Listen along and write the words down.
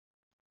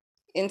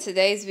In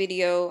today's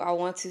video, I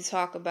want to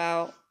talk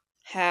about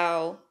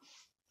how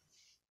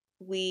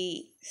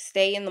we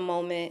stay in the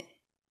moment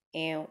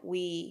and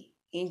we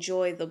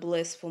enjoy the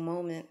blissful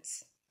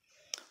moments.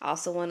 I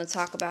also want to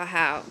talk about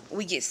how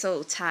we get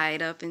so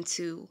tied up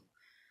into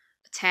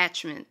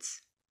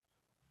attachments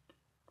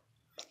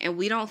and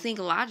we don't think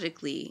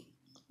logically.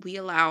 We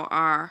allow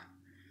our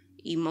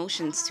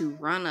emotions to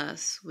run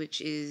us,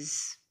 which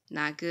is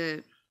not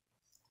good.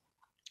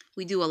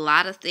 We do a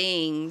lot of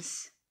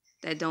things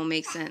that don't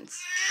make sense.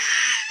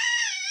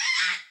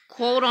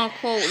 Quote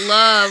unquote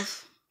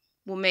love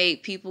will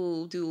make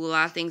people do a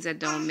lot of things that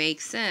don't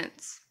make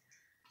sense.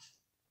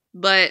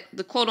 But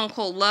the quote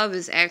unquote love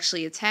is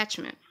actually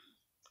attachment.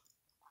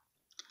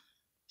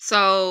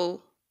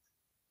 So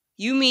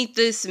you meet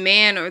this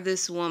man or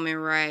this woman,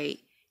 right?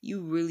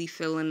 You really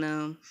feeling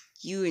them.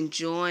 You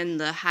enjoying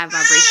the high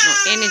vibrational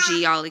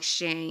energy y'all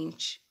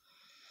exchange.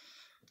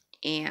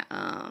 And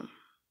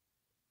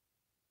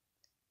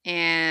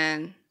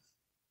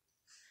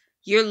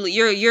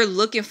you're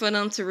looking for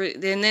them to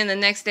and then the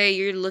next day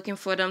you're looking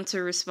for them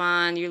to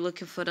respond, you're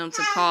looking for them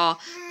to call,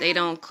 they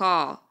don't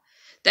call.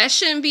 That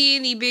shouldn't be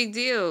any big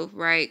deal,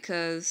 right?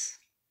 Because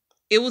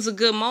it was a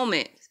good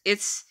moment.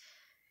 It's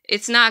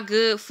not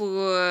good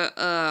for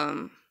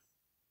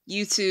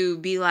you to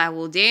be like,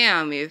 well,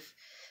 damn, if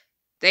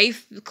they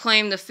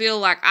claim to feel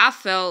like I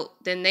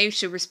felt, then they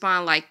should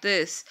respond like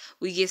this.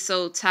 We get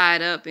so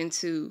tied up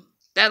into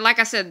that. Like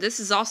I said, this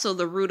is also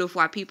the root of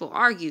why people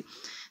argue.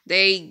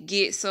 They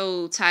get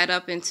so tied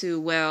up into,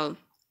 well,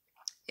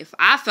 if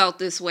I felt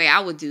this way,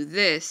 I would do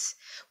this.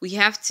 We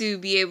have to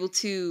be able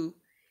to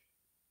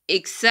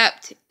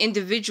accept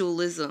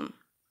individualism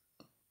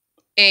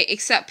and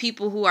accept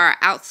people who are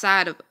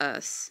outside of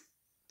us.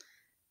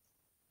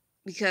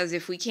 Because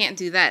if we can't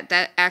do that,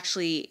 that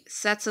actually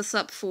sets us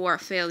up for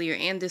failure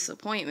and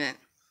disappointment.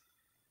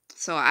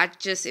 So I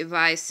just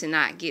advise to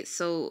not get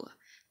so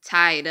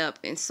tied up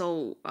and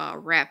so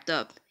wrapped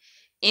up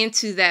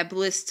into that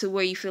bliss to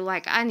where you feel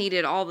like I need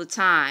it all the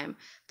time.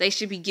 They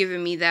should be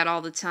giving me that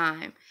all the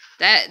time.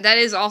 That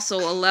is also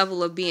a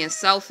level of being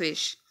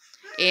selfish.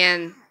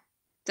 And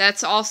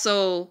that's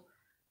also,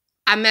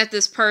 I met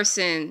this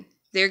person,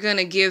 they're going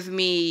to give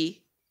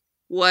me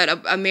what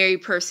a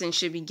married person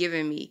should be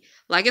giving me.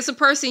 Like, it's a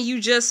person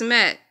you just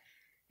met,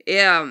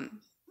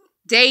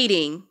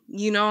 dating,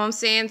 you know what I'm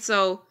saying?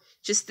 So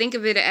just think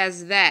of it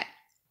as that.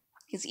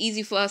 It's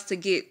easy for us to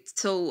get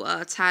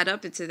so tied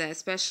up into that,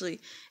 especially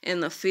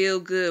in the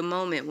feel-good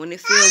moment. When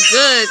it feels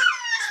good,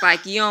 it's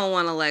like you don't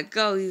want to let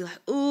go. You're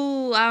like,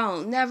 ooh, I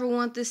don't never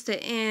want this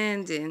to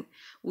end, and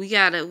we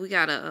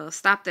gotta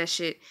stop that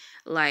shit.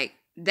 Like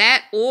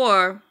that,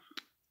 or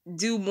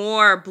do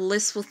more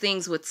blissful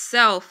things with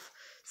self,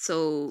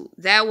 so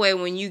that way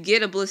when you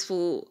get a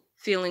blissful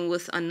feeling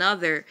with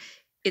another,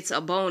 it's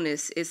a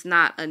bonus. It's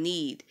not a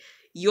need.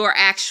 Your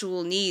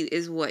actual need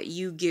is what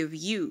you give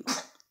you.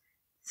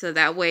 So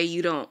that way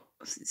you don't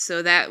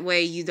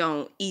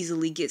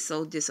easily get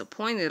so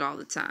disappointed all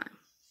the time.